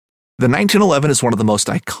The 1911 is one of the most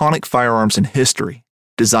iconic firearms in history.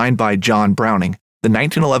 Designed by John Browning, the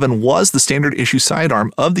 1911 was the standard issue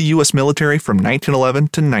sidearm of the U.S. military from 1911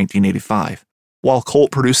 to 1985. While Colt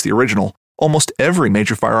produced the original, almost every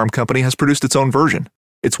major firearm company has produced its own version.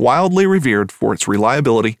 It's wildly revered for its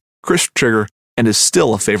reliability, crisp trigger, and is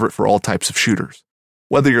still a favorite for all types of shooters.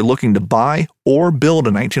 Whether you're looking to buy or build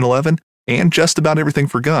a 1911 and just about everything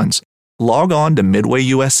for guns, log on to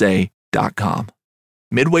MidwayUSA.com.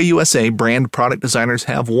 Midway USA brand product designers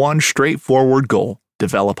have one straightforward goal: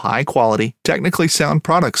 develop high-quality, technically sound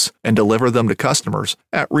products and deliver them to customers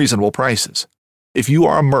at reasonable prices. If you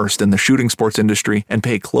are immersed in the shooting sports industry and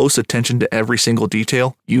pay close attention to every single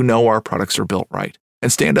detail, you know our products are built right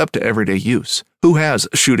and stand up to everyday use. Who has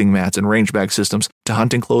shooting mats and range bag systems to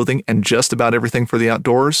hunting clothing and just about everything for the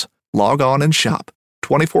outdoors? Log on and shop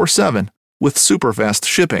 24/7 with super fast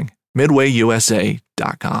shipping.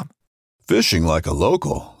 MidwayUSA.com. Fishing like a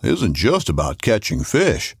local isn't just about catching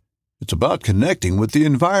fish. It's about connecting with the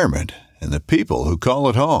environment and the people who call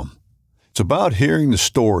it home. It's about hearing the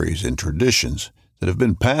stories and traditions that have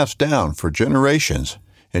been passed down for generations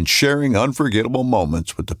and sharing unforgettable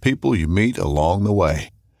moments with the people you meet along the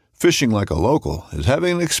way. Fishing like a local is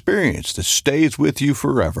having an experience that stays with you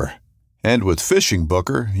forever. And with Fishing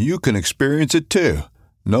Booker, you can experience it too,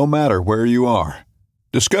 no matter where you are.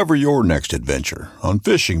 Discover your next adventure on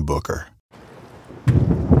Fishing Booker.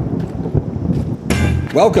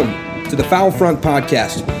 Welcome to the Foul Front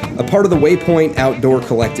Podcast, a part of the Waypoint Outdoor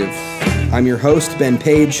Collective. I'm your host, Ben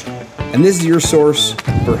Page, and this is your source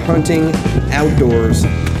for hunting, outdoors,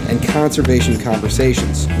 and conservation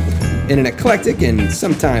conversations. In an eclectic and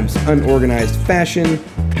sometimes unorganized fashion,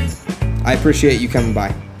 I appreciate you coming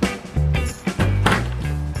by.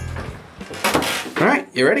 All right,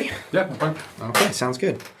 you ready? Yeah, I'm fine. Okay, sounds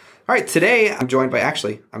good. All right, today I'm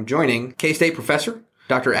joining K-State professor,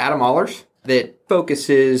 Dr. Adam Ahlers, that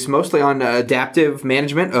focuses mostly on adaptive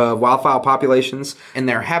management of wildfowl populations and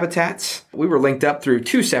their habitats. We were linked up through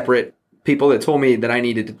two separate people that told me that I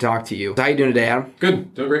needed to talk to you. How you doing today, Adam?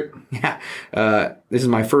 Good. Doing great. Yeah. This is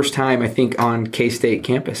my first time, I think, on K-State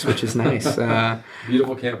campus, which is nice.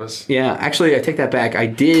 Beautiful campus. Yeah. Actually, I take that back.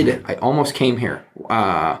 I almost came here.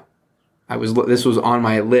 This was on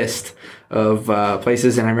my list of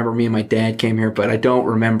places, and I remember me and my dad came here, but I don't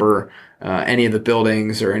remember any of the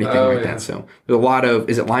buildings or anything that. So there's a lot of,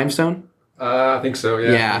 is it limestone? I think so,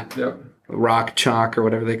 yeah. Yeah. Yep. Rock chalk or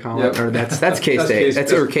whatever they call Yep. it. Or that's K-State.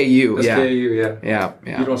 That's or KU. That's Yeah. KU, yeah.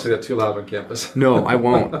 Yeah. You don't say that too loud on campus. No, I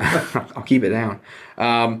won't. I'll keep it down.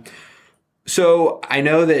 So I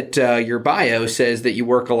know that your bio says that you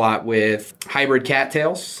work a lot with hybrid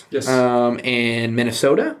cattails. Yes. In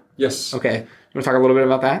Minnesota. Yes. Okay. You want to talk a little bit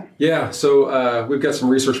about that? Yeah, so we've got some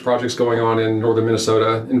research projects going on in northern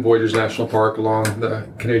Minnesota in Voyageurs National Park along the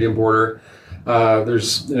Canadian border.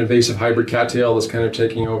 There's an invasive hybrid cattail that's kind of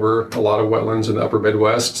taking over a lot of wetlands in the upper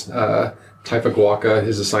Midwest. Typha guaca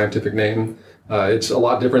is the scientific name. It's a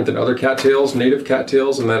lot different than other cattails, native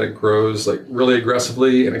cattails, in that it grows like really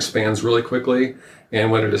aggressively and expands really quickly. And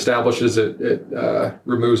when it establishes, it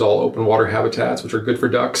removes all open water habitats, which are good for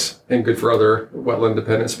ducks and good for other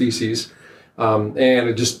wetland-dependent species. And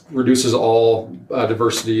it just reduces all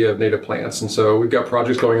diversity of native plants. And so we've got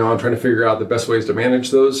projects going on trying to figure out the best ways to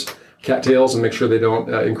manage those cattails and make sure they don't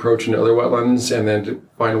encroach into other wetlands, and then to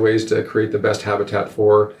find ways to create the best habitat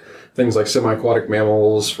for things like semi-aquatic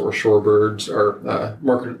mammals, for shorebirds,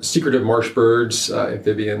 or secretive marsh birds,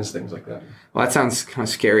 amphibians, things like that. Well, that sounds kind of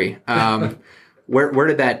scary. Where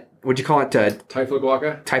did that, what'd you call it? Typha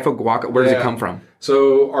guaca? Typha guaca. Where does it come from?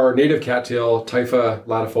 So our native cattail, Typha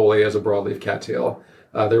latifolia, is a broadleaf cattail.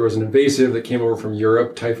 There was an invasive that came over from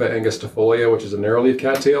Europe, Typha angustifolia, which is a narrowleaf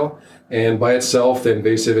cattail. And by itself, the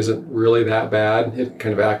invasive isn't really that bad. It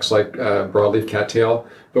kind of acts like a broadleaf cattail.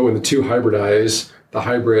 But when the two hybridize, the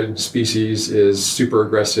hybrid species is super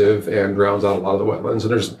aggressive and drowns out a lot of the wetlands.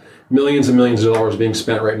 And there's millions and millions of dollars being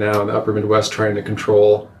spent right now in the upper Midwest trying to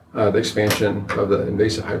control the expansion of the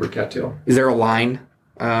invasive hybrid cattail. Is there a line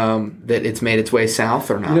that it's made its way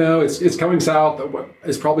south or not? No, it's coming south.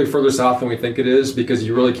 It's probably further south than we think it is, because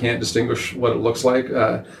you really can't distinguish what it looks like.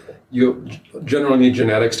 You generally need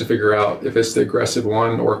genetics to figure out if it's the aggressive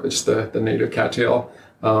one or if it's the native cattail.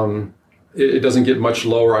 It doesn't get much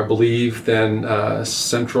lower, I believe, than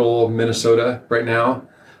central Minnesota right now.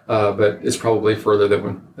 But it's probably further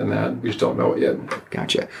than that. We just don't know it yet.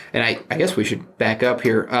 Gotcha. And I guess we should back up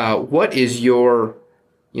here. What is your,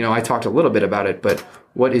 I talked a little bit about it, but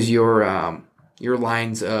what is your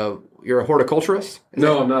lines of you're a horticulturist?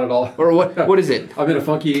 No, not at all. Or what is it? I'm in a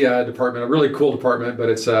funky department, a really cool department, but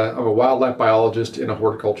it's I'm a wildlife biologist in a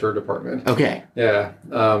horticulture department. Okay. Yeah.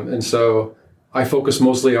 And so I focus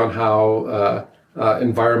mostly on how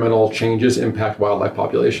environmental changes impact wildlife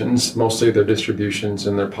populations, mostly their distributions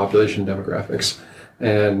and their population demographics.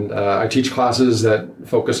 And I teach classes that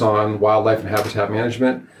focus on wildlife and habitat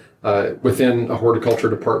management within a horticulture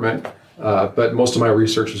department. But most of my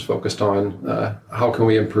research is focused on how can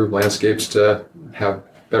we improve landscapes to have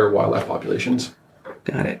better wildlife populations.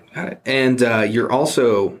 Got it. And you're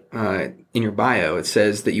also, in your bio, it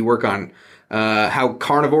says that you work on how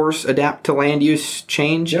carnivores adapt to land use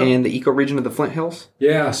change in the ecoregion of the Flint Hills.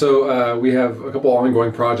 Yeah, so we have a couple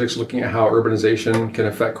ongoing projects looking at how urbanization can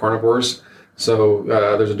affect carnivores. So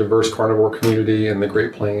there's a diverse carnivore community in the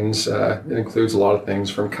Great Plains. It includes a lot of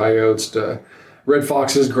things from coyotes to red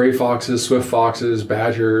foxes, gray foxes, swift foxes,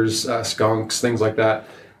 badgers, skunks, things like that.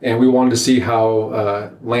 And we wanted to see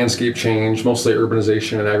how landscape change, mostly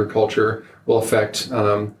urbanization and agriculture, will affect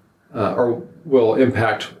or will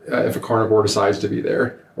impact if a carnivore decides to be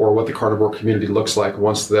there, or what the carnivore community looks like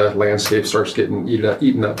once the landscape starts getting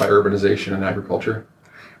eaten up by urbanization and agriculture.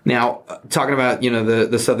 Now, talking about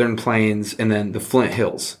the Southern Plains and then the Flint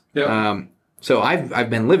Hills. Yep. So I've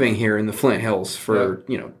been living here in the Flint Hills for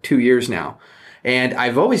 2 years now, and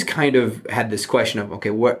I've always kind of had this question of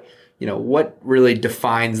what really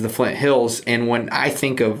defines the Flint Hills? And when I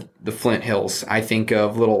think of the Flint Hills, I think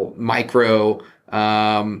of little micro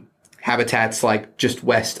habitats like just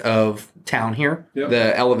west of town here. Yep.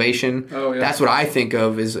 The elevation. Oh, yeah. That's what I think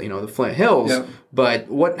of as the Flint Hills. Yep.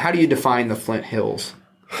 But how do you define the Flint Hills?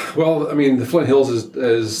 Well, I mean, the Flint Hills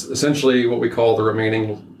is essentially what we call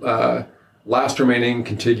the last remaining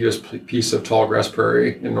contiguous piece of tall grass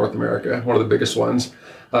prairie in North America, one of the biggest ones.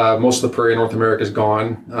 Most of the prairie in North America is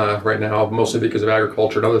gone right now, mostly because of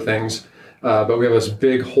agriculture and other things. But we have this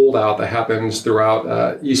big holdout that happens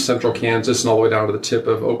throughout east central Kansas and all the way down to the tip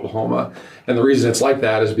of Oklahoma. And the reason it's like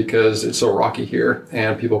that is because it's so rocky here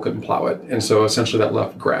and people couldn't plow it. And so essentially that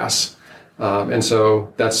left grass. And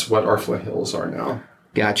so that's what our Flint Hills are now.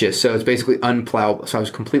 Gotcha. So it's basically unplowable. So I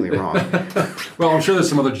was completely wrong. Well, I'm sure there's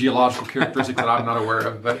some other geological characteristics that I'm not aware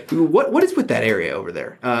of. But what is with that area over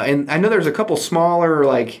there? And I know there's a couple smaller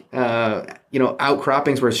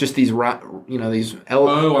outcroppings where it's just these on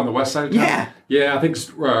the west side of town? Yeah. I think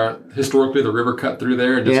historically the river cut through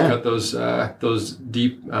there and just cut those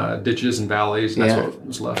deep ditches and valleys. And that's what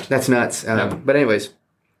was left. That's nuts. But anyways,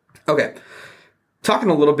 okay. Talking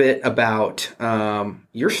a little bit about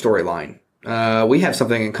your storyline. We have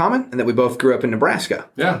something in common, and that we both grew up in Nebraska.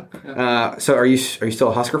 Yeah. So are you still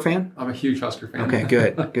a Husker fan? I'm a huge Husker fan. Okay,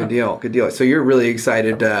 good deal. So you're really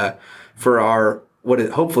excited for our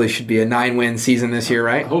hopefully should be a 9-win season this year,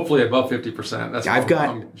 right? Hopefully above 50%. That's what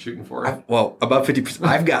I'm shooting for. Above 50%.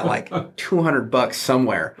 I've got like $200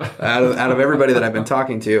 somewhere out of everybody that I've been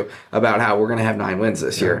talking to about how we're going to have 9 wins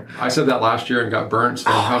this year. I said that last year and got burnt, so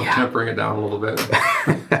I'm tempering it down a little bit.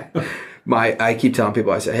 I keep telling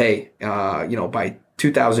people, I said, hey, by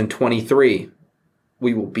 2023,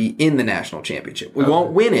 we will be in the national championship. We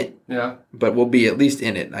won't win it, but we'll be at least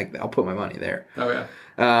in it. I'll put my money there. Oh,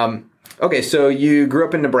 yeah. Okay, so you grew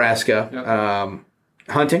up in Nebraska,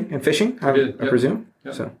 hunting and fishing, I presume.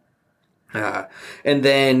 Yep. So, and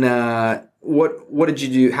then what did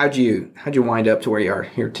you do? How'd you wind up to where you are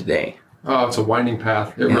here today? Oh, it's a winding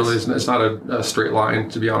path. It really isn't. It's not a straight line,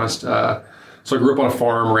 to be honest. So I grew up on a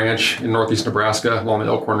farm ranch in northeast Nebraska along the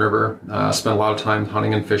Elkhorn River. Spent a lot of time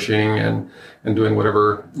hunting and fishing and doing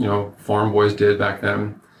whatever farm boys did back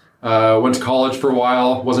then. Went to college for a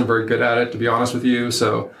while. Wasn't very good at it, to be honest with you.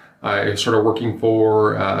 So I started working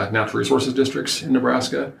for natural resources districts in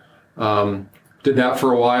Nebraska. Did that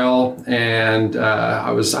for a while, and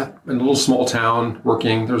I was in a little small town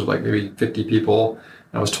working. There was like maybe 50 people.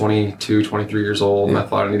 I was 22, 23 years old, and I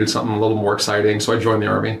thought I needed something a little more exciting, so I joined the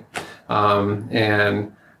Army.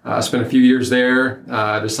 And spent a few years there.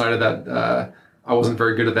 Decided that I wasn't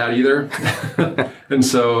very good at that either. And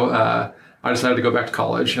so I decided to go back to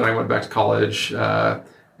college, and I went back to college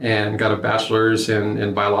and got a bachelor's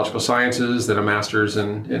in biological sciences, then a master's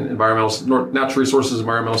in natural resources,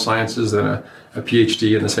 environmental sciences, then a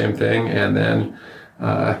PhD in the same thing. And then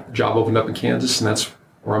a job opened up in Kansas, and that's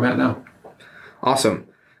where I'm at now. Awesome.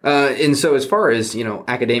 And so as far as,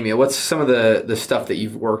 academia, what's some of the stuff that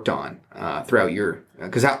you've worked on throughout your,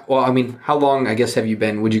 how long, I guess,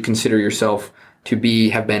 would you consider yourself to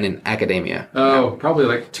have been in academia? Oh, probably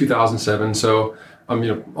like 2007. So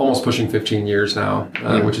I'm, almost pushing 15 years now,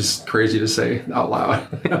 which is crazy to say out loud.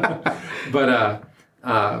 But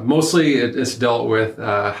mostly it's dealt with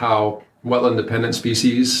how wetland-dependent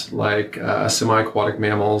species like semi-aquatic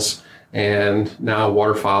mammals and now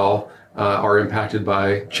waterfowl are impacted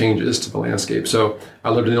by changes to the landscape. So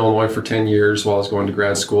I lived in Illinois for 10 years while I was going to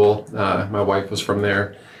grad school. My wife was from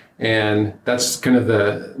there. And that's kind of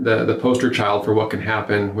the poster child for what can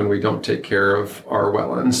happen when we don't take care of our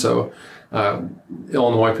wetlands. So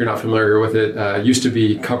Illinois, if you're not familiar with it, used to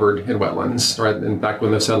be covered in wetlands, right? And back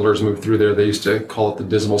when the settlers moved through there, they used to call it the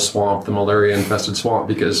dismal swamp, the malaria-infested swamp,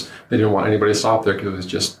 because they didn't want anybody to stop there because it was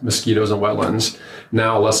just mosquitoes and wetlands.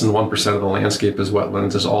 Now, less than 1% of the landscape is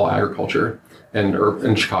wetlands. It's all agriculture and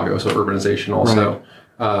in Chicago, so urbanization also.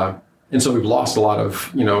 Right. And so we've lost a lot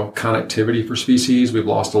of, connectivity for species. We've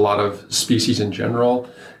lost a lot of species in general.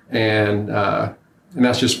 And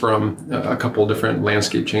that's just from a couple of different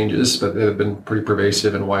landscape changes, but they've been pretty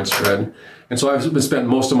pervasive and widespread. And so I've been spent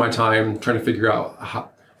most of my time trying to figure out, how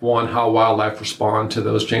wildlife respond to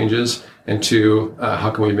those changes, and two, how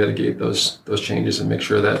can we mitigate those changes and make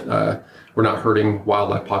sure that we're not hurting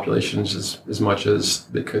wildlife populations as much as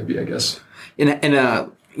they could be, I guess.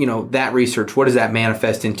 That research, what does that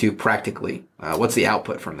manifest into practically? What's the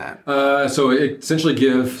output from that? So it essentially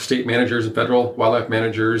give state managers and federal wildlife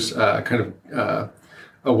managers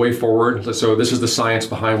a way forward. So this is the science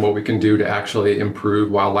behind what we can do to actually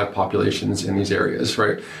improve wildlife populations in these areas,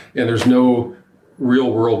 right? And there's no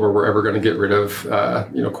real world where we're ever going to get rid of,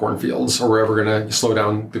 cornfields, or we're ever going to slow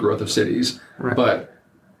down the growth of cities. Right. But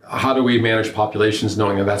how do we manage populations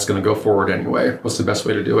knowing that that's going to go forward anyway? What's the best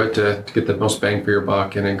way to do it to get the most bang for your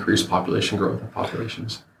buck and increase population growth of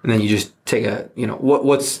populations? And then you just take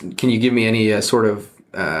can you give me any sort of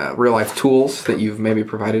real life tools that you've maybe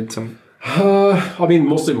provided some?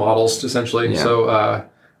 Mostly models, essentially. Yeah. So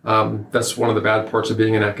that's one of the bad parts of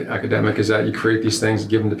being an academic, is that you create these things,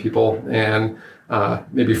 give them to people, and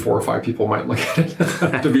maybe 4 or 5 people might look at it,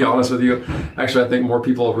 to be honest with you. Actually, I think more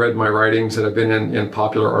people have read my writings that have been in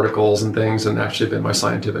popular articles and things and actually been my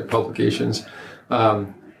scientific publications.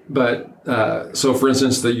 So for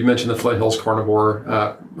instance, you mentioned the Flint Hills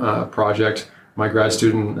Carnivore project. My grad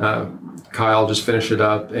student, Kyle, just finished it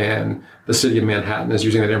up, and the city of Manhattan is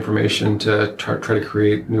using that information to try to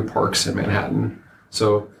create new parks in Manhattan.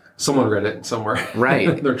 So someone read it somewhere.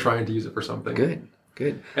 Right. They're trying to use it for something. Good.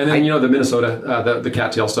 And then, the Minnesota, the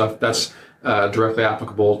cattail stuff, that's directly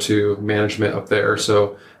applicable to management up there.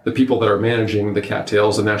 So the people that are managing the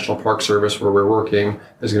cattails, the National Park Service where we're working,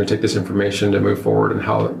 is going to take this information to move forward and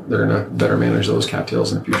how they're going to better manage those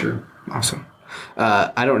cattails in the future. Awesome.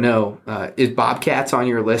 I don't know. Is bobcats on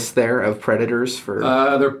your list there of predators for?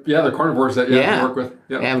 They're carnivores that we work with.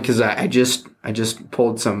 Yeah, because I just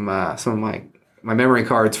pulled some of my memory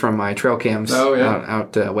cards from my trail cams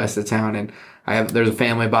out west of town, and there's a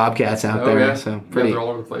family of bobcats out there. Yeah. So pretty. Yeah, they're all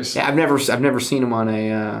over the place. Yeah, I've never seen them on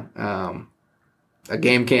a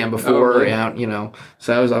game cam before. Really? Out,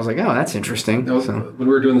 so I was like, oh, that's interesting. When we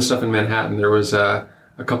were doing the stuff in Manhattan, there was a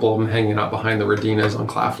couple of them hanging out behind the Radinas on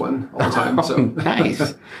Claflin all the time. So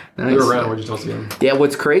nice. They're around when you don't see them. Yeah,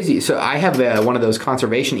 what's crazy? So I have one of those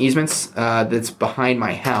conservation easements that's behind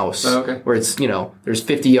my house. Oh, okay. Where it's there's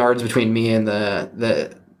 50 yards between me and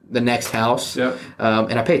the next house. Yeah.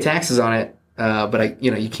 And I pay taxes on it, but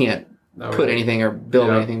you can't put anything or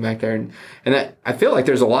build anything back there, and that, I feel like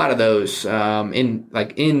there's a lot of those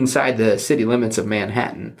inside the city limits of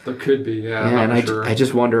Manhattan. There could be, and I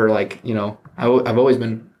just wonder, I've always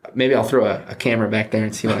been, maybe I'll throw a camera back there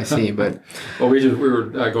and see what I see. But well, we were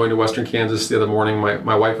going to Western Kansas the other morning.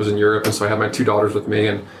 My wife was in Europe, and so I had my 2 daughters with me,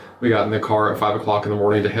 and we got in the car at 5:00 in the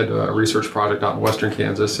morning to head to a research project out in Western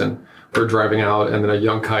Kansas, and we're driving out, and then a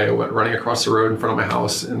young coyote went running across the road in front of my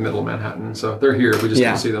house in the middle of Manhattan. So they're here. We just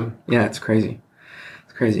didn't see them. Yeah, it's crazy.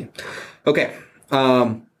 Okay.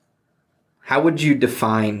 How would you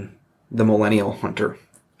define the millennial hunter?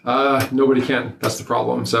 Nobody can. That's the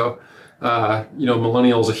problem. So,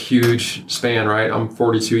 millennial is a huge span, right? I'm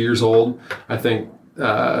 42 years old. I think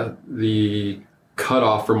the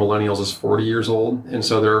cutoff for millennials is 40 years old, and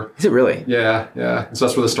so they're... Is it really? Yeah. And so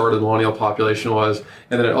that's where the start of the millennial population was,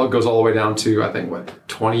 and then it all goes all the way down to, I think,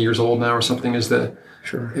 20 years old now or something is the...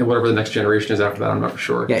 Sure. And whatever the next generation is after that, I'm not for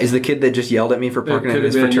sure. Yeah, is the kid that just yelled at me for parking in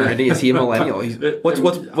his fraternity, is he a millennial? What's I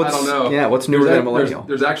don't know. Yeah, what's newer than a millennial?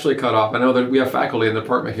 There's actually a cutoff. I know that we have faculty in the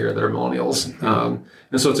department here that are millennials,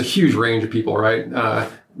 and so it's a huge range of people, right?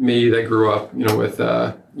 Me that grew up, with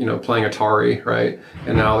playing Atari, right?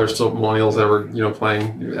 And now there's still millennials that were,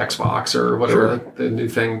 playing Xbox or whatever the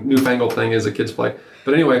newfangled thing is that kids play.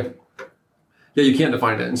 But anyway. Yeah, you can't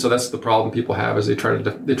define it, and so that's the problem people have is they try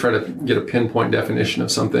to get a pinpoint definition of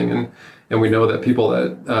something, and we know that people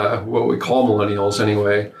that what we call millennials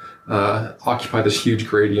anyway, occupy this huge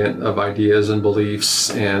gradient of ideas and beliefs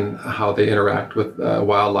and how they interact with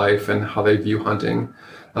wildlife and how they view hunting.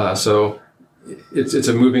 So it's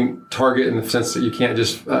a moving target in the sense that you can't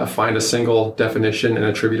just find a single definition and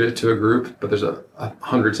attribute it to a group, but there's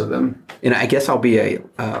hundreds of them. And I guess I'll be a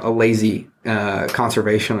lazy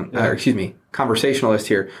conversationalist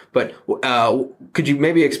here, but could you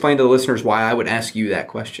maybe explain to the listeners why I would ask you that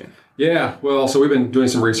question? Yeah, well, so we've been doing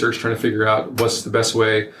some research trying to figure out what's the best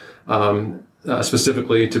way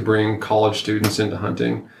specifically to bring college students into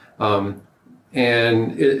hunting. And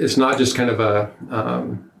it's not just kind of a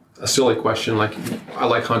silly question like I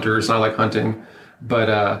like hunters and I like hunting,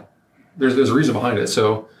 but there's a reason behind it.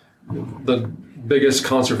 So the biggest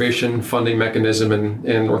conservation funding mechanism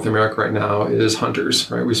in North America right now is hunters,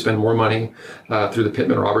 right? We spend more money through the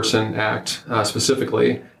Pittman-Robertson Act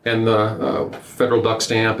specifically, and the federal duck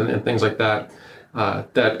stamp and things like that.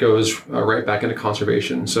 That goes right back into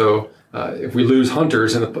conservation. So if we lose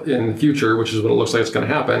hunters in the future, which is what it looks like it's going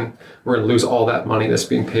to happen, we're going to lose all that money that's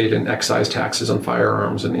being paid in excise taxes on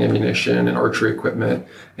firearms and ammunition and archery equipment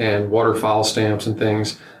and waterfowl stamps and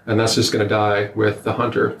things. And that's just going to die with the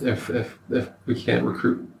hunter if we can't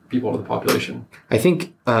recruit people to the population. I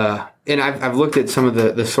think, and I've looked at some of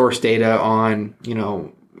the source data on,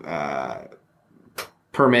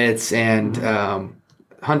 permits and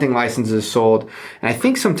hunting licenses sold. And I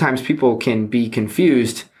think sometimes people can be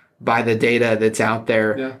confused by the data that's out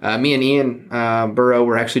there. Yeah. Me and Ian Burrow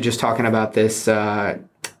were actually just talking about this the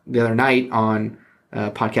other night on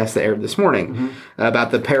a podcast that aired this morning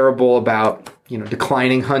about the parable about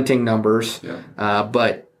declining hunting numbers,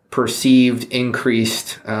 but perceived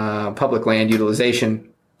increased public land utilization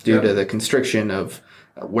due to the constriction of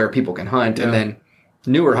where people can hunt, and then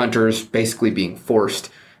newer hunters basically being forced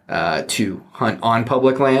to hunt on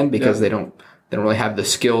public land because they don't really have the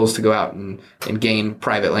skills to go out and gain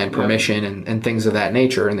private land permission and things of that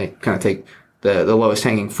nature, and they kind of take the lowest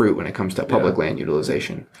hanging fruit when it comes to public land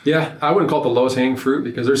utilization. Yeah, I wouldn't call it the lowest hanging fruit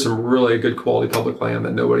because there's some really good quality public land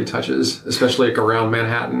that nobody touches, especially like around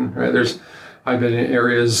Manhattan. Right? I've been in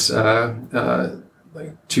areas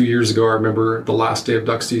like 2 years ago. I remember the last day of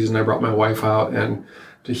duck season. I brought my wife out and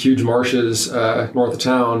to huge marshes north of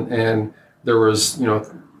town, and there was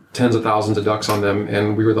tens of thousands of ducks on them,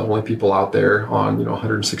 and we were the only people out there on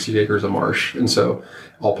 160 acres of marsh, and so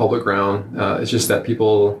all public ground. It's just that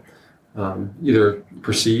people either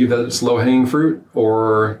perceive that it's low-hanging fruit,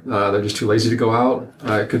 or they're just too lazy to go out.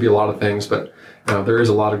 It could be a lot of things, but there is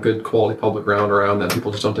a lot of good quality public ground around that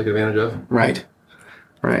people just don't take advantage of. Right.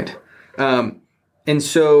 And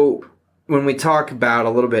so when we talk about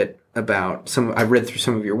a little bit about I've read through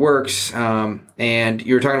some of your works, and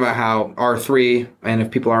you were talking about how R3, and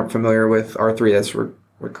if people aren't familiar with R3, that's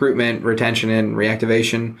recruitment, retention, and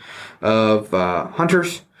reactivation of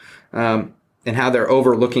hunters, and how they're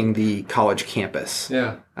overlooking the college campus.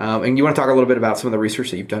 Yeah. And you want to talk a little bit about some of the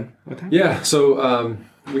research that you've done with that? Yeah. So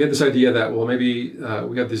we had this idea that, well, maybe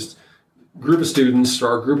we have this group of students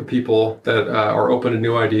or a group of people that are open to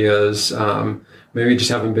new ideas, maybe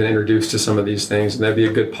just haven't been introduced to some of these things, and that'd be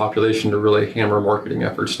a good population to really hammer marketing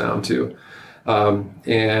efforts down to.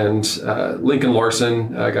 And Lincoln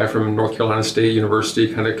Larson, a guy from North Carolina State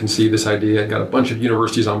University, kind of conceived this idea and got a bunch of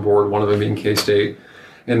universities on board, one of them being K-State,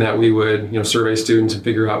 and that we would survey students and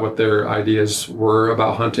figure out what their ideas were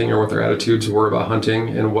about hunting or what their attitudes were about hunting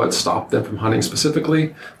and what stopped them from hunting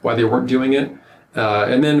specifically, why they weren't doing it.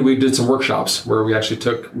 And then we did some workshops where we actually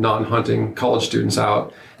took non-hunting college students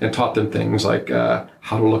out and taught them things like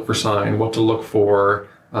how to look for sign, what to look for,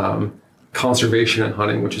 conservation in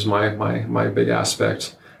hunting, which is my big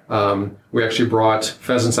aspect. We actually brought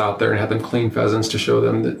pheasants out there and had them clean pheasants to show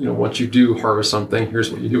them that, once you do harvest something,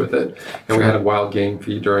 here's what you do with it. And we had a wild game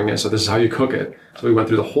feed during it. So this is how you cook it. So we went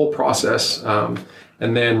through the whole process.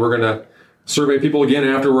 And then we're going to survey people again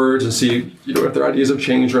afterwards and see if their ideas have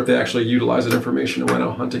changed or if they actually utilized that information and went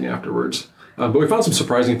out hunting afterwards. But we found some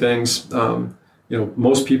surprising things.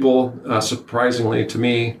 Most people, surprisingly to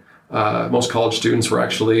me, most college students were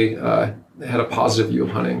actually had a positive view of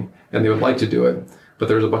hunting and they would like to do it. But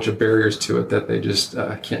there's a bunch of barriers to it that they just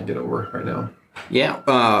can't get over right now.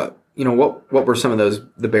 Yeah. What were some of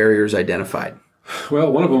the barriers identified?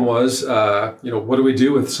 Well, one of them was, what do we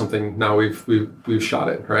do with something now we've shot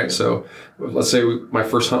it, right? So let's say my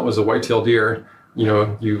first hunt was a white-tailed deer.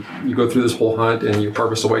 You go through this whole hunt and you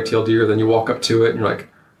harvest a white-tailed deer, then you walk up to it and you're like,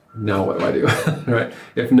 now what do I do, right?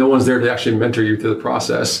 If no one's there to actually mentor you through the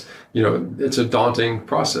process, it's a daunting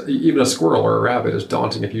process. Even a squirrel or a rabbit is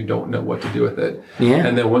daunting if you don't know what to do with it. Yeah.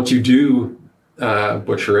 And then once you do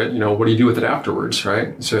butcher it, what do you do with it afterwards,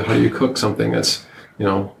 right? So how do you cook something that's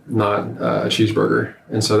not a cheeseburger.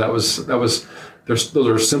 And so that was those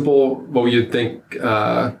are simple, what you'd think,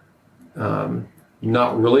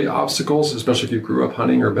 not really obstacles, especially if you grew up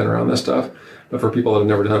hunting or been around this stuff. But for people that have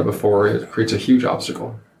never done it before, it creates a huge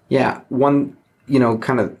obstacle. Yeah. One, you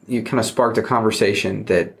kind of sparked a conversation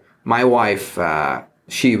that my wife,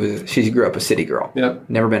 she grew up a city girl. Yep.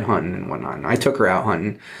 Never been hunting and whatnot. And I took her out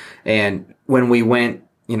hunting. And when we went,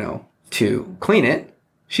 to clean it,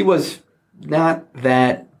 she was not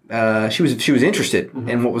that, she was interested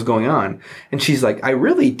in what was going on. And she's like, I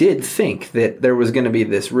really did think that there was going to be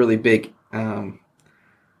this really big,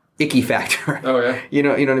 icky factor. Oh yeah. You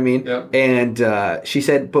know what I mean? Yeah. And she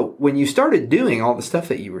said, but when you started doing all the stuff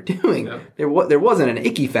that you were doing, there wasn't an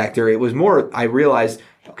icky factor. It was more, I realized,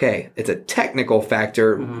 okay, it's a technical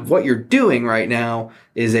factor. What you're doing right now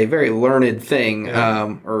is a very learned thing,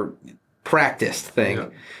 or practiced thing. Yeah.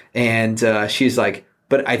 And she's like,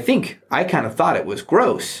 but I think I kind of thought it was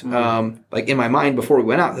gross. Like in my mind before we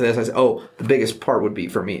went out to this, I said, oh, the biggest part would be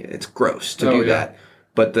for me, it's gross to do that.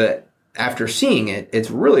 But after seeing it,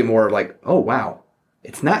 it's really more like, oh, wow,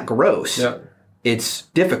 it's not gross. Yep. It's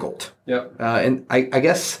difficult. Yep. And I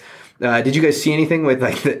guess, did you guys see anything with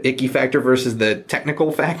like the icky factor versus the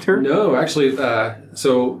technical factor? No, actually,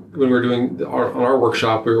 so when we were doing on our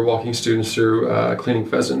workshop, we were walking students through cleaning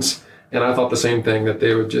pheasants. And I thought the same thing, that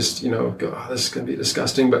they would just, go, oh, this is going to be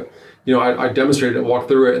disgusting. But, I demonstrated it, walked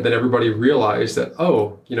through it, and then everybody realized that,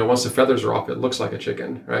 once the feathers are off, it looks like a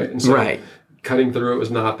chicken, right? And so cutting through it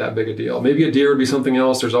was not that big a deal. Maybe a deer would be something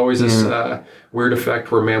else. There's always this weird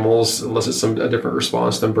effect where mammals elicit a different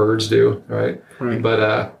response than birds do, right?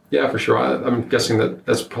 But yeah, for sure. I'm guessing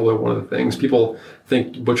that's probably one of the things. People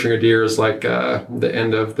think butchering a deer is like the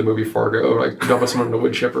end of the movie Fargo, like dumping someone in a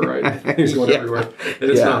wood chipper, right? He's going everywhere.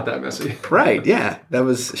 And it's not that messy. Right, yeah.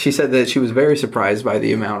 She said that she was very surprised by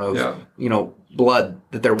the amount of, blood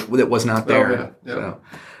that was not there. So,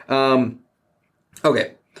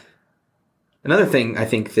 okay. Another thing I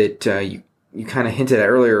think that you kind of hinted at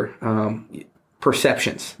earlier,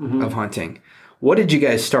 perceptions of hunting. What did you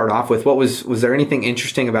guys start off with? Was there anything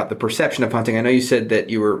interesting about the perception of hunting? I know you said that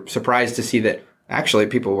you were surprised to see that actually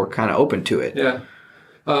people were kind of open to it. Yeah.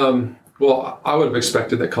 Well, I would have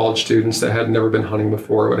expected that college students that had never been hunting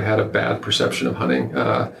before would have had a bad perception of hunting.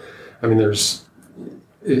 When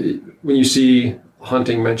you see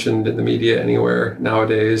hunting mentioned in the media anywhere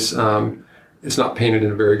nowadays, it's not painted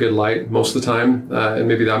in a very good light most of the time. And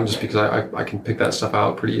maybe I'm just because I can pick that stuff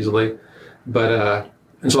out pretty easily. But,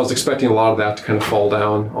 and so I was expecting a lot of that to kind of fall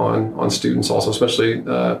down on students also, especially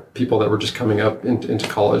people that were just coming up into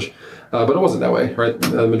college. But it wasn't that way, right?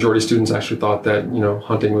 The majority of students actually thought that,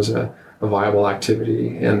 hunting was a viable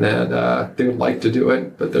activity and that they would like to do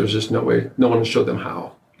it, but there's just no way, no one showed them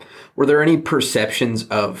how. Were there any perceptions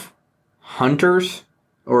of hunters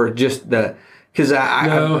or just no,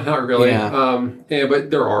 not really. Yeah.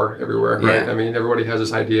 But there are everywhere, right? Yeah. I mean, everybody has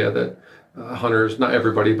this idea that hunters, not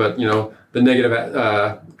everybody, but the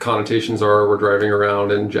negative connotations are we're driving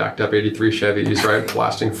around in jacked up 83 Chevys, right?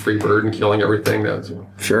 Blasting free bird and killing everything that's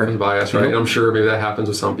by us, right? And I'm sure maybe that happens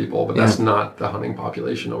with some people, but that's not the hunting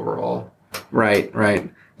population overall. Right.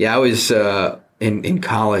 Yeah, I was in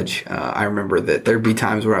college. I remember that there'd be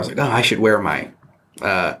times where I was like, oh, I should wear my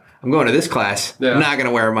I'm going to this class. Yeah. I'm not going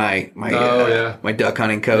to wear my duck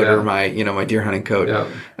hunting coat or my deer hunting coat.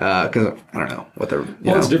 Because I don't know what they're.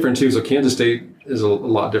 Well, it's different too. So Kansas State is a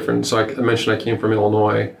lot different. So I mentioned I came from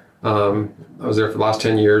Illinois. I was there for the last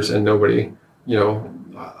 10 years, and nobody,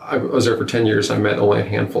 I was there for 10 years. I met only a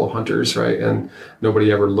handful of hunters, right? And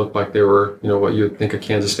nobody ever looked like they were, what you would think a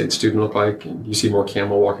Kansas State student looked like. You see more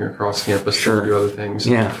camel walking across campus to do other things.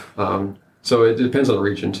 Yeah. So it depends on the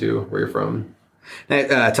region too, where you're from.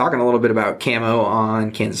 Now, talking a little bit about camo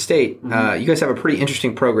on Kansas State, you guys have a pretty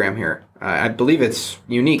interesting program here. I believe it's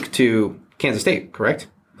unique to Kansas State, correct?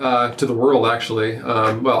 To the world, actually.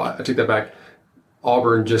 Well, I take that back.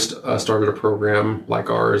 Auburn just started a program like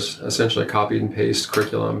ours, essentially a copy and paste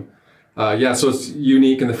curriculum. So it's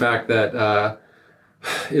unique in the fact that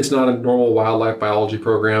it's not a normal wildlife biology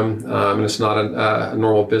program, and it's not a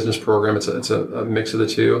normal business program. It's a mix of the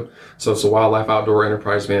two. So it's a wildlife outdoor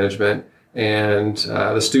enterprise management. And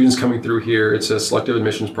the students coming through here, it's a selective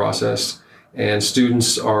admissions process, and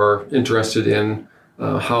students are interested in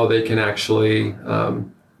how they can actually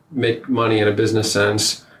make money in a business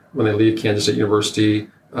sense when they leave Kansas State University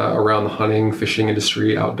around the hunting, fishing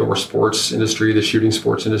industry, outdoor sports industry, the shooting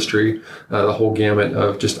sports industry, the whole gamut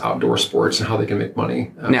of just outdoor sports and how they can make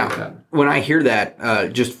money. Now, when I hear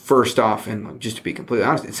that, just first off, and just to be completely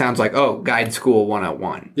honest, it sounds like, guide school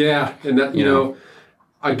 101. Yeah, and that,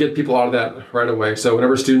 I get people out of that right away. So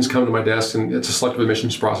whenever students come to my desk, and it's a selective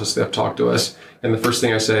admissions process, they have to talk to us. And the first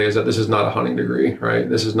thing I say is that this is not a hunting degree, right?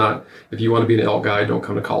 This is not, if you want to be an elk guide, don't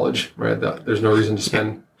come to college, right? There's no reason to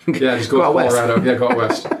spend, just go to Colorado. West. Go out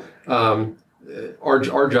west.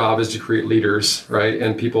 Our job is to create leaders, right?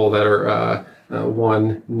 And people that are,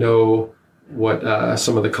 know what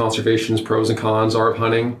some of the conservation's pros and cons are of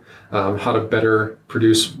hunting, how to better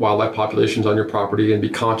produce wildlife populations on your property and be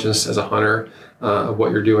conscious as a hunter of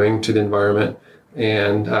what you're doing to the environment,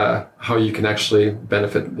 and how you can actually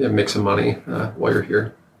benefit and make some money while you're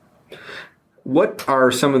here. What are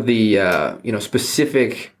some of the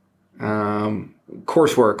specific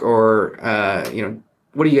coursework, or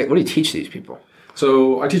what do you teach these people?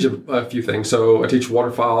 So I teach a few things. So I teach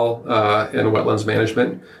waterfowl and wetlands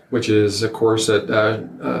management, which is a course that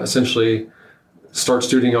essentially starts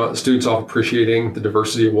students off appreciating the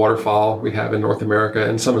diversity of waterfowl we have in North America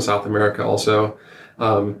and some in South America also,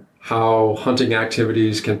 how hunting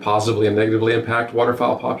activities can positively and negatively impact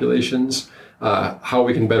waterfowl populations, how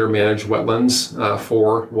we can better manage wetlands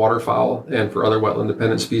for waterfowl and for other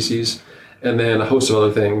wetland-dependent species, and then a host of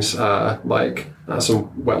other things like some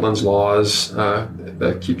wetlands laws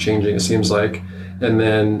that keep changing, it seems like. And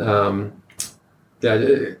then,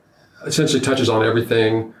 it essentially touches on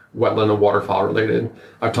everything wetland and waterfowl related.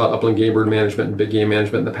 I've taught upland game bird management and big game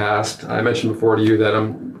management in the past. I mentioned before to you that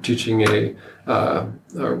I'm teaching a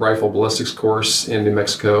rifle ballistics course in New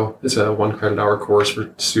Mexico. It's a 1 credit hour course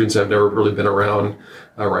for students that have never really been around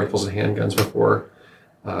rifles and handguns before.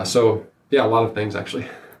 So a lot of things actually.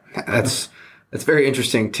 That's very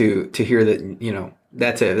interesting to hear that,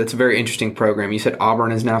 that's a very interesting program. You said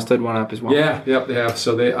Auburn has now stood one up as well. Yeah, they have.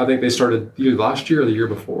 So I think they started either last year or the year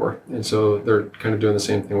before, and so they're kind of doing the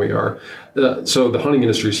same thing we are. So the hunting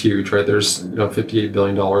industry is huge, right? There's $58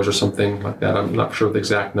 billion or something like that. I'm not sure what the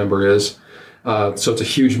exact number is. So it's a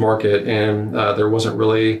huge market, and there wasn't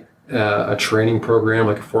really a training program,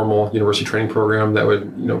 like a formal university training program that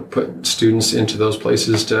would put students into those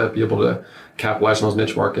places to be able to capitalize on those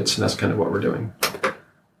niche markets, and that's kind of what we're doing.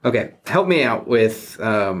 Okay, help me out with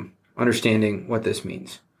understanding what this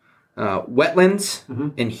means. Wetlands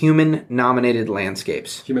and human-nominated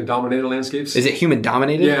landscapes. Human-dominated landscapes? Is it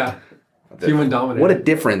human-dominated? Yeah, human-dominated. What a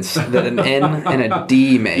difference that an N and a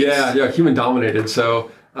D makes. Yeah, human-dominated. So,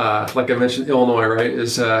 like I mentioned, Illinois, right,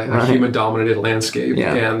 is a human-dominated landscape.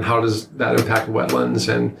 Yeah. And how does that impact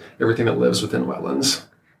wetlands and everything that lives within wetlands?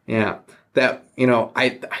 Yeah, that,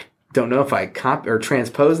 I don't know if I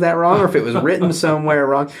transposed that wrong or if it was written somewhere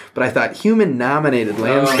wrong, but I thought human-nominated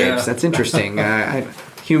landscapes. That's interesting.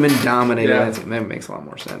 Human-dominated landscapes. That makes a lot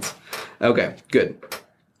more sense. Okay, good.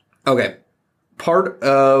 Okay, part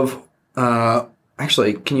of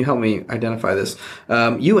actually, can you help me identify this?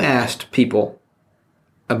 You asked people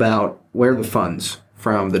about where the funds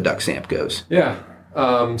from the duck stamp goes. Yeah.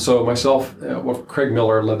 So myself, Craig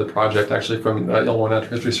Miller led the project actually from Illinois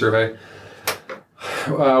Natural History Survey.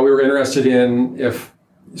 We were interested in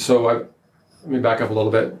let me back up a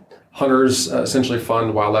little bit. Hunters essentially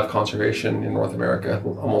fund wildlife conservation in North America.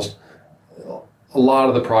 Almost a lot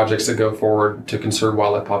of the projects that go forward to conserve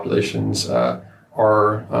wildlife populations are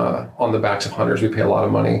on the backs of hunters. We pay a lot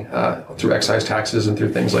of money through excise taxes and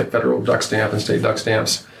through things like federal duck stamp and state duck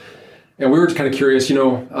stamps. And we were kind of curious,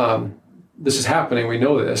 this is happening, we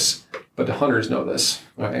know this, but the hunters know this,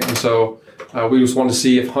 right? And so we just wanted to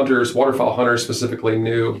see if waterfowl hunters specifically,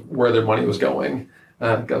 knew where their money was going.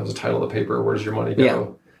 That was the title of the paper, Where Does Your Money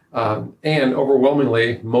Go? Yeah. And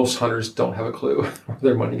overwhelmingly, most hunters don't have a clue where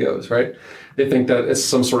their money goes, right? They think that it's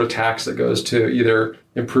some sort of tax that goes to either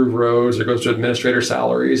improve roads or goes to administrator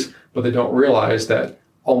salaries, but they don't realize that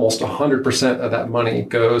almost 100% of that money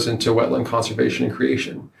goes into wetland conservation and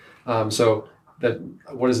creation.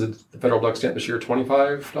 What is the federal duck stamp this year?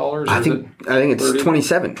 $25? I think it's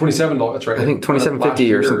 $27. $27. That's right. I think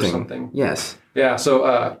 $27.50 or something. Yes. Yeah.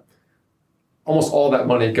 So almost all that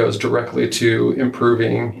money goes directly to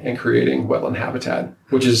improving and creating wetland habitat,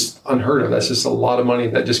 which is unheard of. That's just a lot of money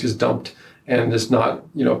that just gets dumped and is not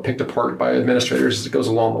picked apart by administrators as it goes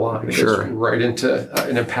along the line. It goes right into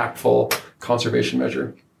an impactful conservation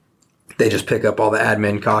measure. They just pick up all the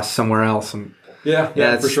admin costs somewhere else. And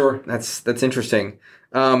Yeah, for sure. That's interesting.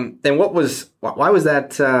 And why was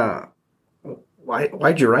that?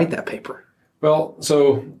 Why'd you write that paper? Well,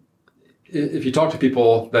 so if you talk to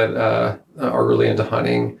people that are really into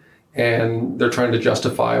hunting and they're trying to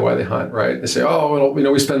justify why they hunt, right? They say,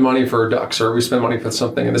 we spend money for ducks or we spend money for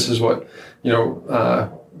something, and this is what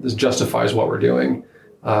this justifies what we're doing.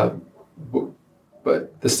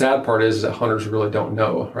 But the sad part is that hunters really don't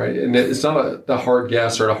know, right? And it's not a hard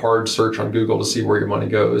guess or a hard search on Google to see where your money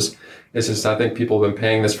goes. It's just, I think people have been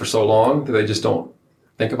paying this for so long that they just don't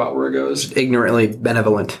think about where it goes. Ignorantly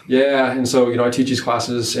benevolent. Yeah. And so, I teach these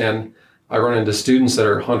classes and I run into students that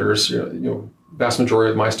are hunters. Vast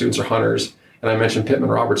majority of my students are hunters. And I mentioned Pittman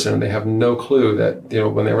Robertson, and they have no clue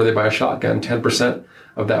that, whenever they buy a shotgun, 10%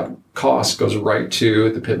 of that cost goes right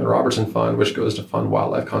to the Pittman Robertson Fund, which goes to fund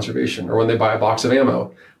wildlife conservation. Or when they buy a box of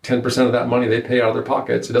ammo, 10% of that money they pay out of their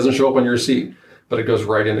pockets. It doesn't show up on your receipt, but it goes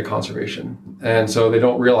right into conservation. And so they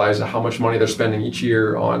don't realize how much money they're spending each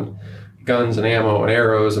year on guns and ammo and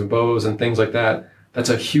arrows and bows and things like that. That's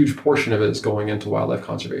a huge portion of it is going into wildlife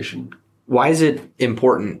conservation. Why is it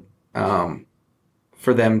important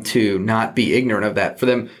for them to not be ignorant of that? For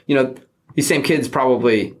them, these same kids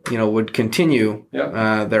probably, would continue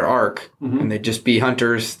their arc and they'd just be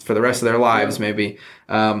hunters for the rest of their lives, maybe.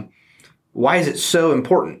 Why is it so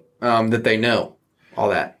important that they know all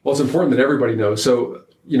that? Well, it's important that everybody knows. So,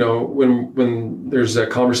 when there's a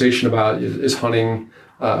conversation about is hunting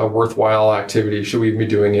a worthwhile activity, should we be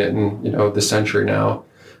doing it in, this century now?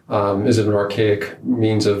 Is it an archaic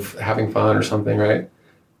means of having fun or something, right?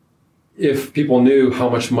 If people knew how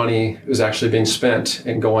much money was actually being spent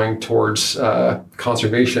and going towards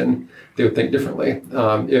conservation, they would think differently.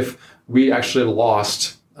 If we actually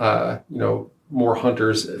lost, more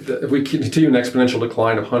hunters, if we continue an exponential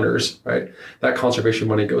decline of hunters, right, that conservation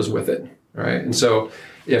money goes with it, right? And so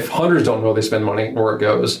if hunters don't know they spend money and where it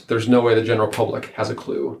goes, there's no way the general public has a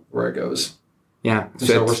clue where it goes. Yeah.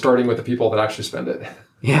 So we're starting with the people that actually spend it.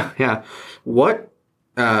 Yeah. What,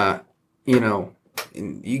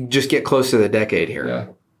 you just get close to the decade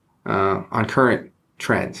here on current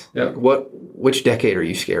trends. Yeah. Which decade are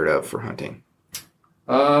you scared of for hunting?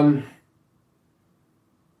 I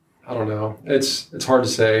don't know. It's hard to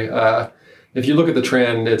say. If you look at the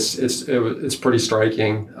trend, it's pretty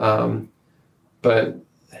striking. But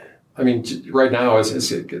I mean, right now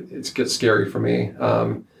it gets scary for me.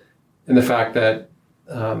 In the fact that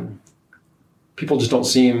people just don't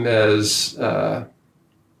seem as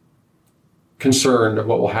concerned of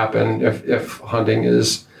what will happen if hunting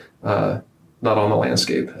is not on the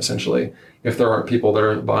landscape, essentially. If there aren't people that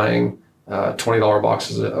are buying $20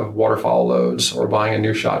 boxes of waterfowl loads or buying a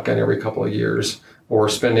new shotgun every couple of years or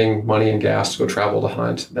spending money and gas to go travel to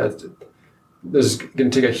hunt, that is going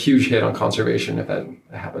to take a huge hit on conservation if that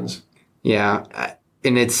happens. Yeah.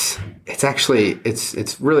 And it's actually,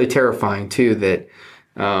 it's really terrifying too that,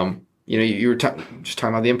 you were just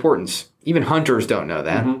talking about the importance. Even hunters don't know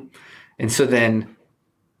that. Mm-hmm. And so then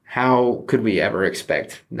how could we ever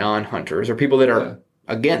expect non-hunters or people that are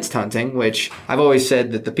against hunting, which I've always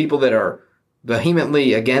said that the people that are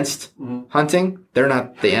vehemently against hunting, they're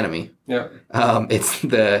not the enemy. Yeah. It's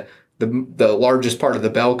the largest part of the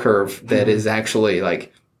bell curve that is actually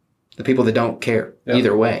like the people that don't care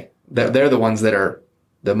either way. They're the ones that are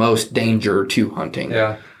the most danger to hunting.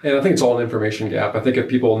 Yeah. And I think it's all an information gap. I think if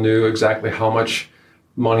people knew exactly how much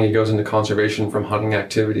money goes into conservation from hunting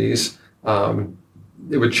activities,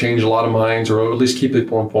 it would change a lot of minds, or at least keep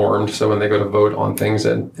people informed. So when they go to vote on things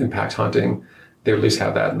that impact hunting, they would at least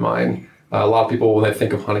have that in mind. A lot of people, when they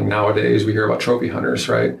think of hunting nowadays, we hear about trophy hunters,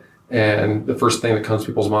 right? And the first thing that comes to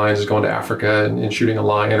people's minds is going to Africa and shooting a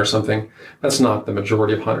lion or something. That's not the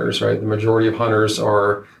majority of hunters, right? The majority of hunters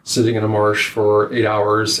are sitting in a marsh for 8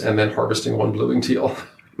 hours and then harvesting one blue-winged teal,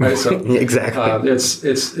 right? So exactly.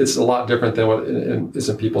 It's a lot different than what is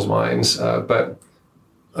in people's minds. But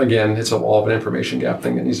again, it's all of an information gap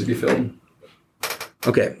thing that needs to be filled.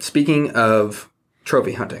 Okay. Speaking of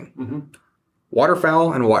trophy hunting,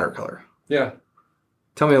 waterfowl and watercolor. Yeah.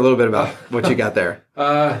 Tell me a little bit about what you got there.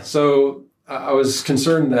 So I was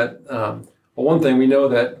concerned that, one thing, we know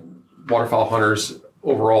that waterfowl hunters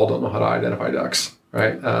overall don't know how to identify ducks,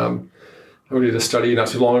 right? We did a study not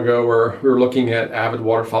too long ago where we were looking at avid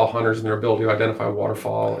waterfowl hunters and their ability to identify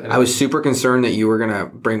waterfowl. And I was super concerned that you were going to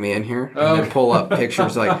bring me in here and then pull up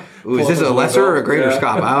pictures like, ooh, is this a lesser or a greater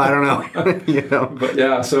scope? I don't know. But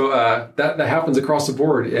yeah, so that happens across the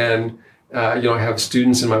board. And I have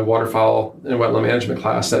students in my waterfowl and wetland management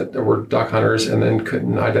class that were duck hunters and then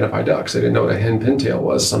couldn't identify ducks. They didn't know what a hen pintail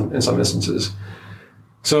was in some instances.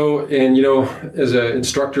 So, and as an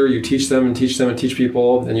instructor, you teach them and teach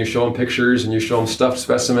people, and you show them pictures and you show them stuffed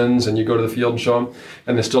specimens, and you go to the field and show them,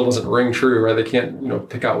 and it still doesn't ring true, right? They can't,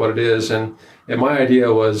 pick out what it is. And my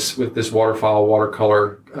idea was with this waterfowl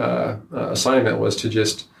watercolor assignment was to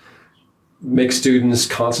just make students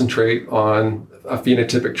concentrate on a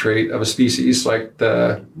phenotypic trait of a species, like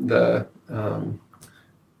the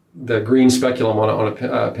green speculum on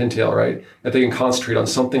a pintail, right? If they can concentrate on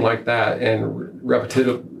something like that and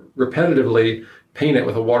repetitively paint it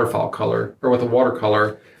with a waterfowl color or with a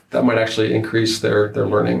watercolor, that might actually increase their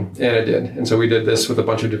learning. And it did. And so we did this with a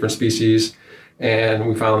bunch of different species. And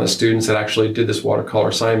we found that students that actually did this watercolor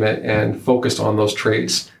assignment and focused on those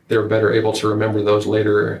traits, they were better able to remember those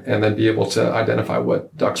later and then be able to identify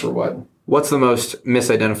what ducks were what. What's the most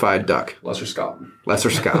misidentified duck? Lesser scaup. Lesser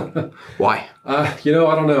scaup. Why? I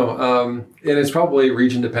don't know. And it's probably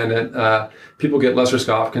region dependent. People get lesser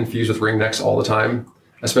scaup confused with ringnecks all the time,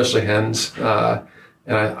 especially hens.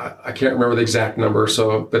 And I can't remember the exact number,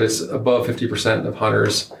 but it's above 50% of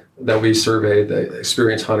hunters that we surveyed, the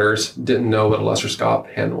experienced hunters, didn't know what a lesser scaup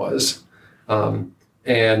hen was.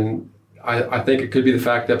 And I think it could be the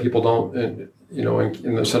fact that people don't,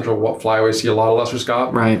 in the central flyway, see a lot of lesser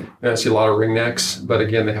scaup. Right. And I see a lot of ringnecks, but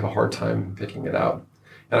again, they have a hard time picking it out.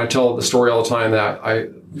 And I tell the story all the time that I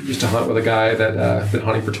used to hunt with a guy that been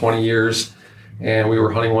hunting for 20 years. And we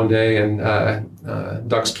were hunting one day and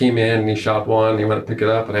ducks came in and he shot one and he went to pick it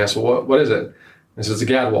up and I asked, well, what is it? And he says, it's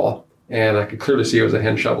a gadwall. And I could clearly see it was a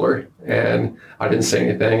hen shoveler. And I didn't say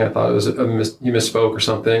anything. I thought it was he misspoke or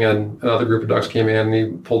something. And another group of ducks came in and he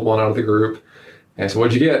pulled one out of the group. And I said,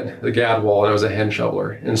 what'd you get? The gadwall. And it was a hen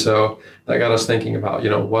shoveler. And so that got us thinking about,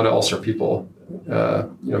 what else are people,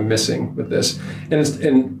 missing with this?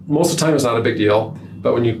 And most of the time it's not a big deal.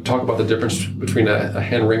 But when you talk about the difference between a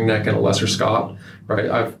hen ringneck and a lesser scaup, right?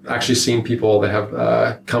 I've actually seen people that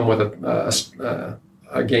have come with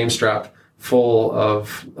a game strap full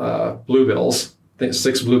of bluebills,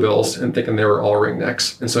 6 bluebills, and thinking they were all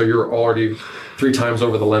ringnecks. And so you're already 3 times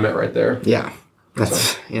over the limit right there. Yeah,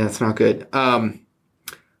 that's not good. I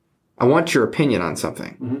want your opinion on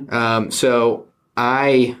something. Mm-hmm. So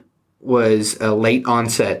I was a late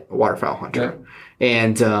onset waterfowl hunter,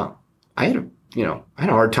 and I had a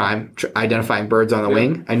hard time identifying birds on the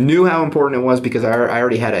wing. I knew how important it was because I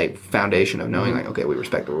already had a foundation of knowing, like, okay, we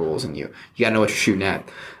respect the rules and you got to know what you're shooting at.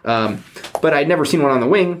 But I'd never seen one on the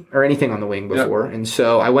wing or anything on the wing before. And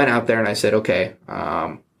so I went out there and I said, okay,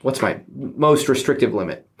 what's my most restrictive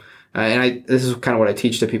limit? This is kind of what I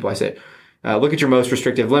teach to people. I say, look at your most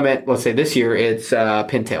restrictive limit. Let's say this year it's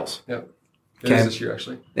pintails. Yep. It is this year,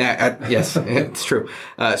 actually. Yeah, yes, it's true.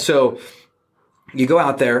 So you go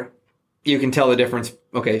out there. You can tell the difference.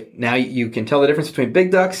 Okay, now you can tell the difference between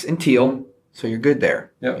big ducks and teal, so you're good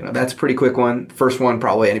there. Yep. That's a pretty quick one. First one,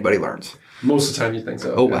 probably anybody learns. Most of the time you think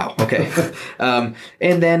so. Oh, wow. Okay.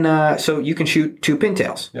 And then, so you can shoot 2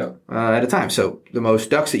 pintails at a time. So the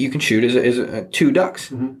most ducks that you can shoot is 2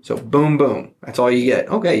 ducks. Mm-hmm. So boom, boom. That's all you get.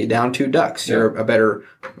 Okay, you're down 2 ducks. Yeah. You're a better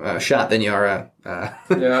shot than you are a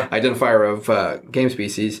identifier of game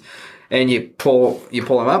species. And you pull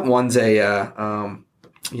them up. One's a...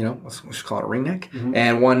 let's call it a ringneck. Mm-hmm.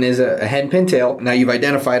 And one is a hen pintail. Now you've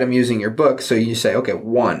identified them using your book. So you say, okay,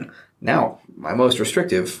 1. Now my most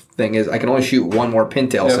restrictive thing is I can only shoot 1 more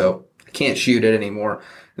pintail. So I can't shoot it anymore. And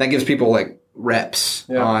that gives people like reps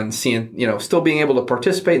on seeing, still being able to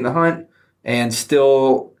participate in the hunt and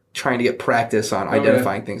still trying to get practice on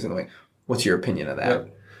identifying things in the wing. What's your opinion of that?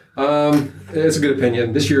 It's a good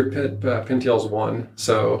opinion. This year, pintails won.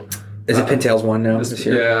 So... Is it pintails 1 now this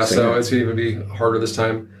year? Yeah, so it's going to be harder this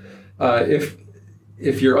time. If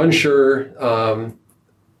you're unsure,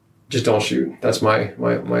 just don't shoot. That's my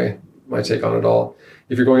take on it all.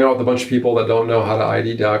 If you're going out with a bunch of people that don't know how to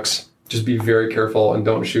ID ducks, just be very careful and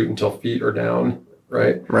don't shoot until feet are down,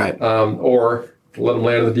 right? Right. Or let them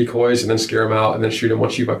land on the decoys and then scare them out and then shoot them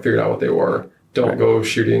once you've figured out what they were. Don't go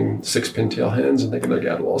shooting 6 pintail hens and thinking they're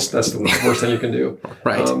gadwalls. That's the worst thing you can do.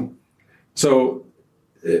 Right.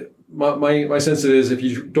 My sense is if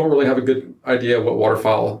you don't really have a good idea of what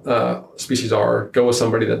waterfowl species are, go with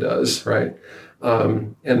somebody that does, right?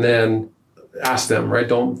 And then ask them, right?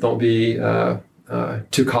 Don't be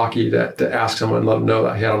too cocky to ask someone and let them know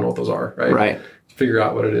that, hey, I don't know what those are, right? Right. Figure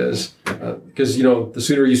out what it is. Because, the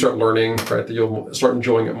sooner you start learning, right, that you'll start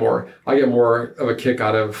enjoying it more. I get more of a kick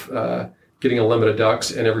out of getting a limit of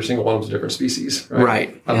ducks and every single one of them is a different species, right?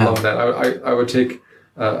 Right. I love that. I would take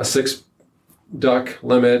a 6 duck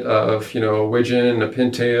limit of, a widgeon, a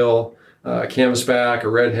pintail, a canvasback, a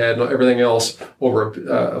redhead, and everything else over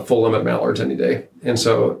a full limit of mallards any day. And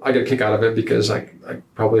so I get a kick out of it because I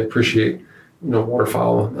probably appreciate,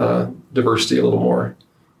 waterfowl diversity a little more.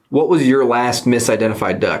 What was your last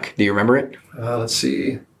misidentified duck? Do you remember it? Let's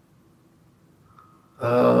see.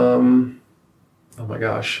 Oh my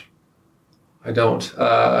gosh. I don't.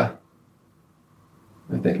 Let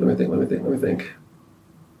me think.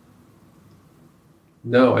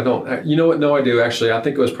 No, I don't. You know what? No, I do, actually. I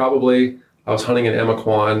think it was probably, I was hunting in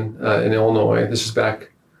Emaquan in Illinois. This is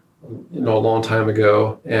back, a long time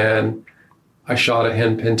ago. And I shot a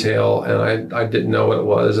hen pintail, and I didn't know what it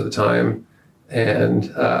was at the time.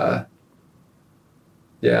 And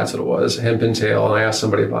Yeah, that's what it was, a hen pintail. And I asked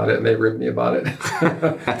somebody about it, and they ribbed me about it.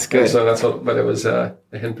 That's good. So that's what, but it was a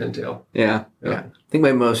hen pintail. Yeah. I think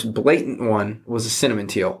my most blatant one was a cinnamon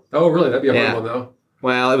teal. Oh, really? That'd be a hard one, though.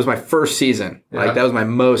 Well, it was my first season. Yeah. Like, that was my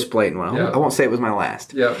most blatant one. Yeah. I won't say it was my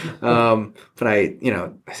last. Yeah. But I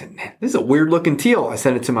said, man, this is a weird looking teal. I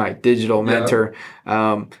sent it to my digital mentor.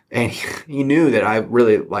 And he knew that I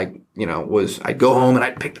really I'd go home and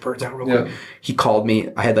I'd pick the birds out real quick. He called me.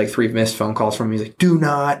 I had like 3 missed phone calls from him. He's like, do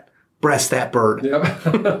not breast that bird.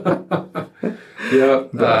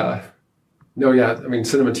 I mean,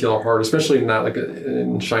 cinnamon teal are hard, especially not like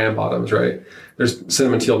in Cheyenne bottoms, right? There's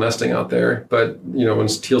cinnamon teal nesting out there, but when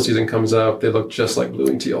teal season comes up, they look just like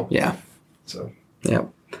blue-winged teal. Yeah. So. Yeah.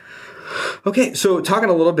 Okay, so talking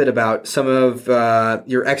a little bit about some of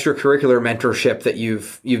your extracurricular mentorship that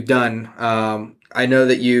you've done. I know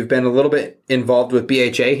that you've been a little bit involved with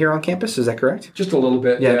BHA here on campus. Is that correct? Just a little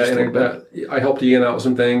bit. Yeah, just a little bit. I helped Ian out with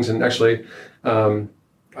some things, and actually, I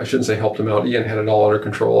shouldn't say helped him out. Ian had it all under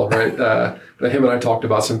control, right? But him and I talked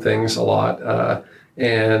about some things a lot, so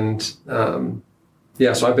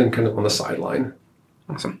I've been kind of on the sideline.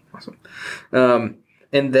 Awesome.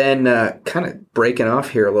 And then kind of breaking off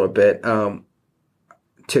here a little bit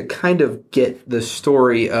to kind of get the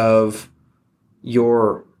story of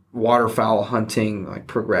your waterfowl hunting like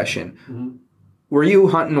progression. Mm-hmm. Were you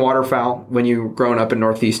hunting waterfowl when you were growing up in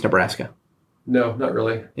Northeast Nebraska? No, not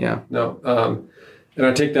really. Yeah. No. And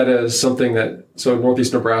I take that as something so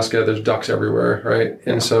Northeast Nebraska, there's ducks everywhere, right?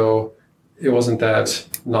 And so it wasn't that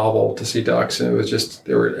novel to see ducks, and it was just,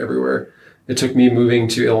 they were everywhere. It took me moving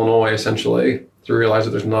to Illinois, essentially, to realize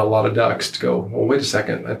that there's not a lot of ducks, to go, well, wait a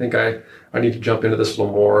second, I think I need to jump into this a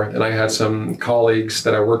little more. And I had some colleagues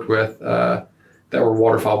that I worked with that were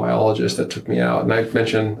waterfowl biologists that took me out. And I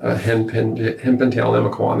mentioned hen pintail and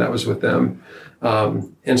Nemaquan, that was with them.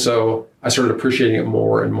 And so I started appreciating it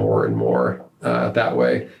more and more and more that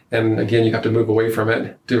way. And again, you have to move away from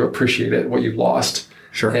it to appreciate it, what you've lost.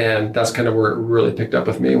 Sure. And that's kind of where it really picked up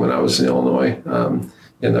with me when I was in Illinois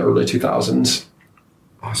in the early 2000s.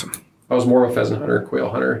 Awesome. I was more of a pheasant hunter, quail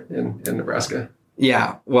hunter in Nebraska.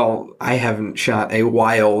 Yeah. Well, I haven't shot a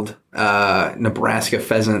wild Nebraska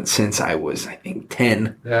pheasant since I was, I think,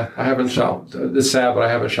 10. Yeah, I haven't shot. It's sad, but I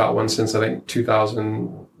haven't shot one since, I think,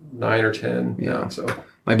 2009 or 10. Yeah. So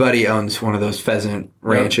my buddy owns one of those pheasant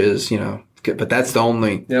ranches, but that's the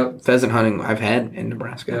only pheasant hunting I've had in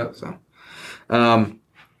Nebraska. So,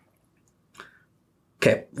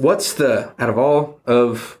 okay, what's out of all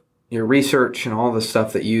of your research and all the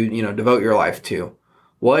stuff that you devote your life to,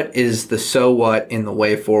 what is the so what in the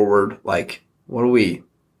way forward? Like, what do we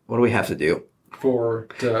have to do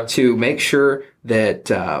to make sure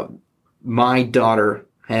that my daughter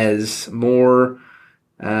has more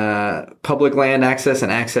public land access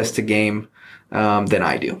and access to game than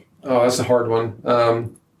I do? Oh, that's a hard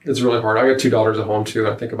one. It's really hard. I got 2 daughters at home too.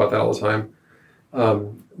 I think about that all the time.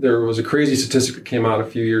 There was a crazy statistic that came out a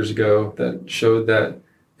few years ago that showed that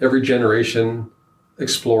every generation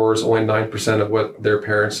explores only 9% of what their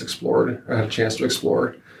parents explored or had a chance to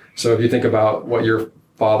explore. So if you think about what your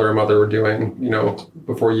father and mother were doing,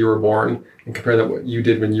 before you were born, and compare that what you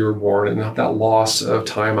did when you were born, and that loss of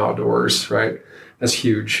time outdoors, right? That's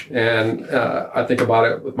huge. And I think about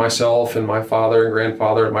it with myself and my father and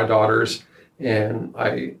grandfather and my daughters, and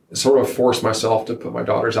I sort of forced myself to put my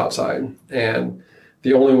daughters outside. And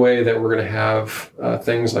the only way that we're going to have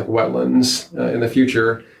things like wetlands in the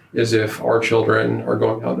future is if our children are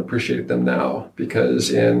going out and appreciate them now,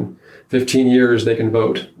 because in 15 years they can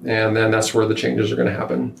vote, and then that's where the changes are going to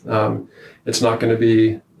happen. It's not going to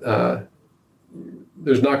be,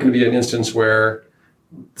 there's not going to be an instance where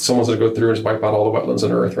someone's going to go through and just wipe out all the wetlands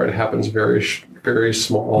on Earth, right? It happens very, very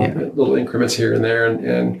small little increments here and there,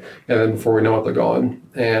 and then before we know it, they're gone.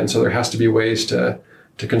 And so there has to be ways to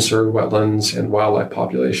conserve wetlands and wildlife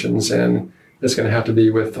populations, and it's going to have to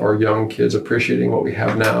be with our young kids appreciating what we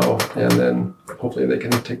have now, and then hopefully they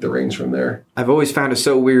can take the reins from there. I've always found it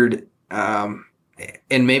so weird, and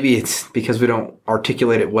maybe it's because we don't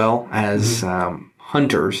articulate it well as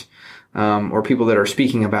hunters or people that are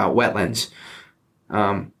speaking about wetlands.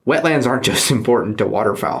 Wetlands aren't just important to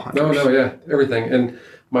waterfowl hunters. No, everything. And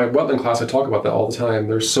my wetland class, I talk about that all the time.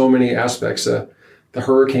 There's so many aspects. The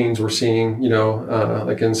hurricanes we're seeing,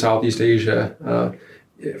 like in Southeast Asia,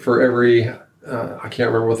 for every, I can't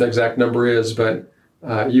remember what the exact number is, but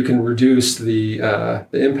you can reduce the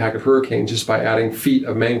impact of hurricanes just by adding feet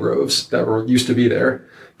of mangroves that used to be there,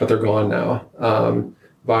 but they're gone now.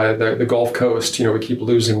 By the Gulf Coast, we keep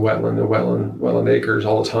losing wetland acres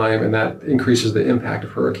all the time, and that increases the impact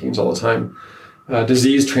of hurricanes all the time.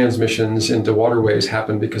 disease transmissions into waterways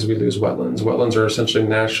happen because we lose wetlands. Wetlands are essentially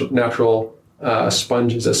natural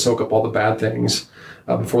sponges that soak up all the bad things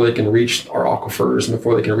before they can reach our aquifers and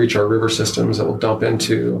before they can reach our river systems that will dump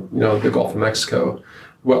into, the Gulf of Mexico.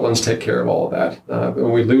 Wetlands take care of all of that. But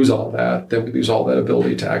when we lose all that, then we lose all that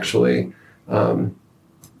ability to actually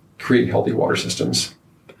create healthy water systems.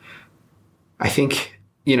 I think,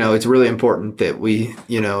 it's really important that we,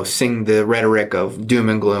 sing the rhetoric of doom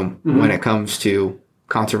and gloom when it comes to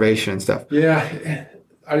conservation and stuff. Yeah,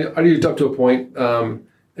 I do up to a point,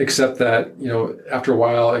 except that, after a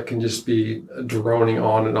while it can just be droning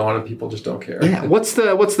on and people just don't care. Yeah. What's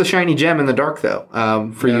the shiny gem in the dark,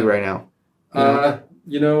 though, for you right now? I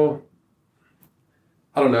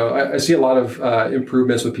don't know. I see a lot of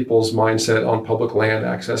improvements with people's mindset on public land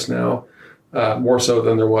access now, more so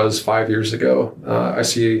than there was 5 years ago. I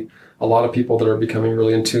see a lot of people that are becoming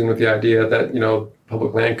really in tune with the idea that,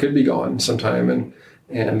 public land could be gone sometime,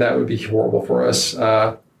 and that would be horrible for us.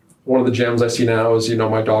 One of the gems I see now is,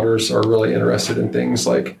 my daughters are really interested in things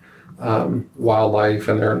like wildlife,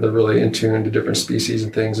 and they're really in tune to different species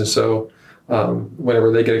and things. And so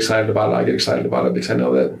whenever they get excited about it, I get excited about it because I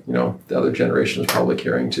know that, the other generation is probably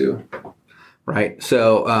caring too. Right.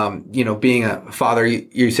 So, being a father,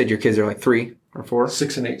 you said your kids are like 3 or 4?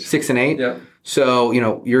 6 and 8. 6 and 8? Yeah. So,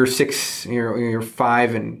 you're 6, you're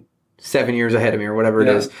 5 and 7 years ahead of me or whatever it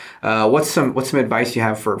is. What's some advice you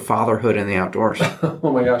have for fatherhood in the outdoors?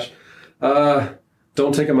 Oh my gosh.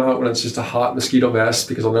 Don't take them out when it's just a hot mosquito vest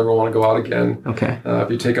because I'll never want to go out again. Okay.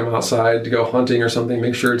 If you take them outside to go hunting or something,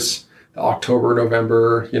 make sure it's October,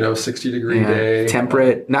 November, 60-degree day.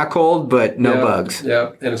 Temperate, not cold, but no bugs.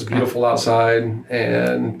 Yeah, and it's beautiful outside,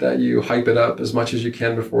 and that you hype it up as much as you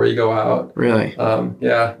can before you go out. Really?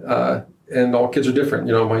 And all kids are different.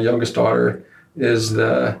 My youngest daughter is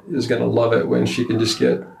going to love it when she can just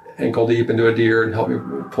get ankle deep into a deer and help me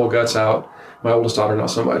pull guts out. My oldest daughter, not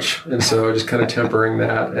so much. And so just kind of tempering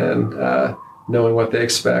that and knowing what they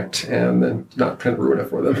expect and then not trying to ruin it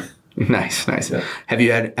for them. Nice. Yeah. Have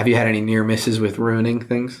you had any near misses with ruining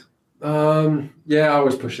things? Yeah, I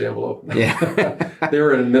always push the envelope. Yeah. They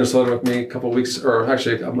were in Minnesota with me a couple of weeks, or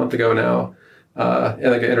actually a month ago now. And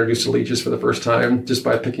I got introduced to leeches for the first time just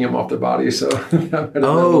by picking them off their body. So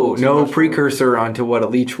no precursor onto what a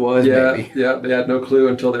leech was. Maybe. Yeah. They had no clue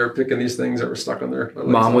until they were picking these things that were stuck on their legs.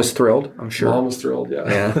 Mom was thrilled, I'm sure. Mom was thrilled.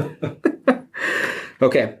 Yeah.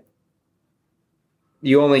 Okay.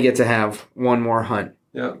 You only get to have one more hunt.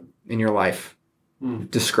 Yeah. In your life.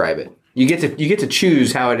 Describe it. You get to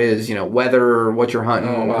choose how it is. Weather, what you're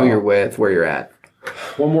hunting, who you're with, where you're at.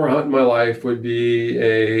 One more hunt in my life would be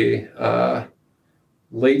a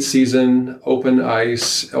late season open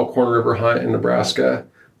ice Elkhorn River hunt in Nebraska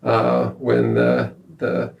when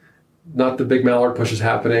the not the big mallard push is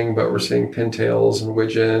happening, but we're seeing pintails and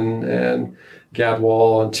widgeon and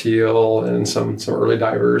gadwall and teal and some early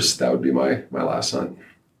divers. That would be my last hunt.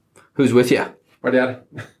 Who's with you? My dad.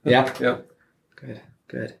 Yeah. Yeah.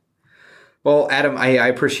 Good. Well, Adam, I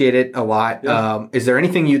appreciate it a lot. Yeah. Is there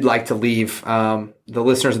anything you'd like to leave the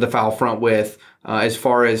listeners of the Foul Front with as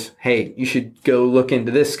far as, hey, you should go look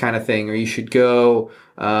into this kind of thing, or you should go,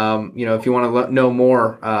 if you want to know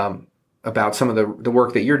more about some of the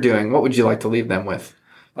work that you're doing, what would you like to leave them with?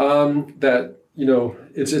 That,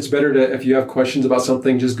 it's better to, if you have questions about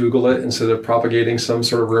something, just Google it instead of propagating some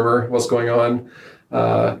sort of rumor, what's going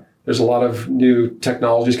on. There's a lot of new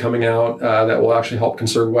technologies coming out that will actually help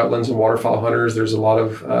conserve wetlands and waterfowl hunters. There's a lot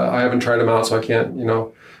of, I haven't tried them out, so I can't,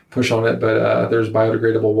 push on it, but there's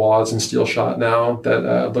biodegradable wads and steel shot now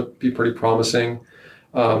that look to be pretty promising.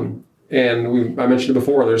 And I mentioned it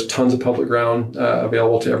before, there's tons of public ground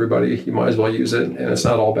available to everybody. You might as well use it, and it's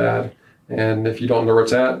not all bad. And if you don't know where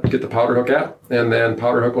it's at, get the Powder Hook app, and then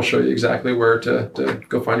Powder Hook will show you exactly where to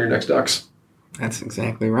go find your next ducks. That's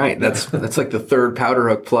exactly right. That's like the third Powder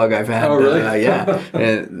Hook plug I've had. Oh, really? Yeah.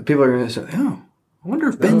 And people are going to say, I wonder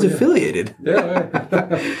if Ben's affiliated.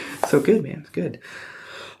 Yeah. So good, man. It's good.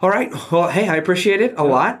 All right. Well, hey, I appreciate it a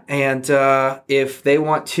lot. And if they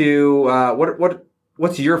want to,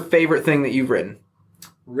 what's your favorite thing that you've written?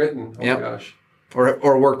 Written? Oh, my gosh.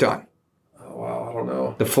 Or worked on? Oh, wow. I don't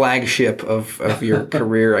know. The flagship of your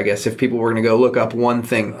career, I guess, if people were going to go look up one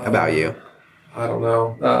thing about you. I don't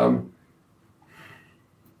know.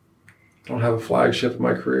 I don't have a flagship in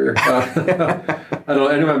my career. I don't know.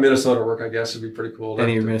 Any of my Minnesota work, I guess, would be pretty cool.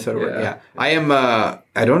 Any of your Minnesota work, yeah. I am,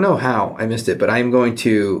 I don't know how I missed it, but I am going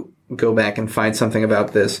to go back and find something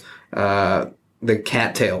about this, the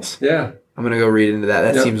cattails. Yeah. I'm going to go read into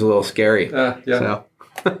that. That seems a little scary. Yeah. So.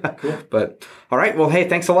 Cool. But, all right. Well, hey,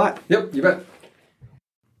 thanks a lot. Yep, you bet.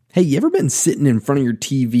 Hey, you ever been sitting in front of your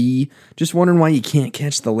TV just wondering why you can't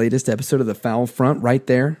catch the latest episode of The Foul Front right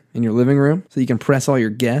there in your living room so you can press all your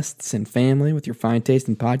guests and family with your fine taste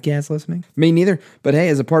in podcast listening? Me neither, but hey,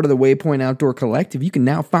 as a part of the Waypoint Outdoor Collective, you can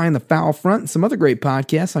now find The Foul Front and some other great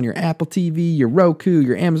podcasts on your Apple TV, your Roku,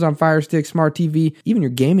 your Amazon Fire Stick, Smart TV, even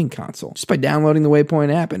your gaming console, just by downloading the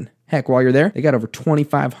Waypoint app. And heck, while you're there, they got over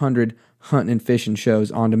 2,500 hunting and fishing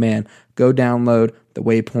shows on demand. Go download the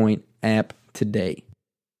Waypoint app today.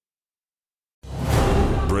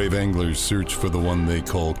 Brave anglers search for the one they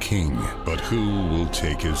call king, but who will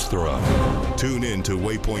take his throne? Tune in to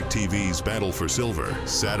Waypoint TV's Battle for Silver,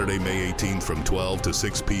 Saturday, May 18th from 12 to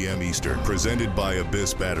 6 p.m. Eastern, presented by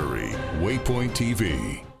Abyss Battery. Waypoint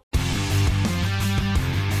TV.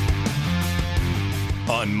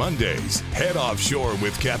 On Mondays, head offshore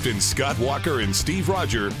with Captain Scott Walker and Steve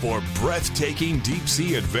Roger for breathtaking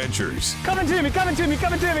deep-sea adventures. Coming to me.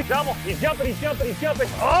 Double. He's jumping.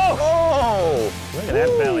 Oh! Look at that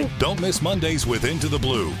belly. Don't miss Mondays with Into the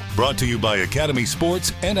Blue, brought to you by Academy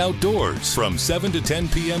Sports and Outdoors from 7 to 10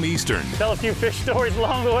 p.m. Eastern. Tell a few fish stories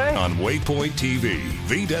along the way. On Waypoint TV,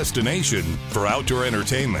 the destination for outdoor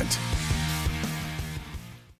entertainment.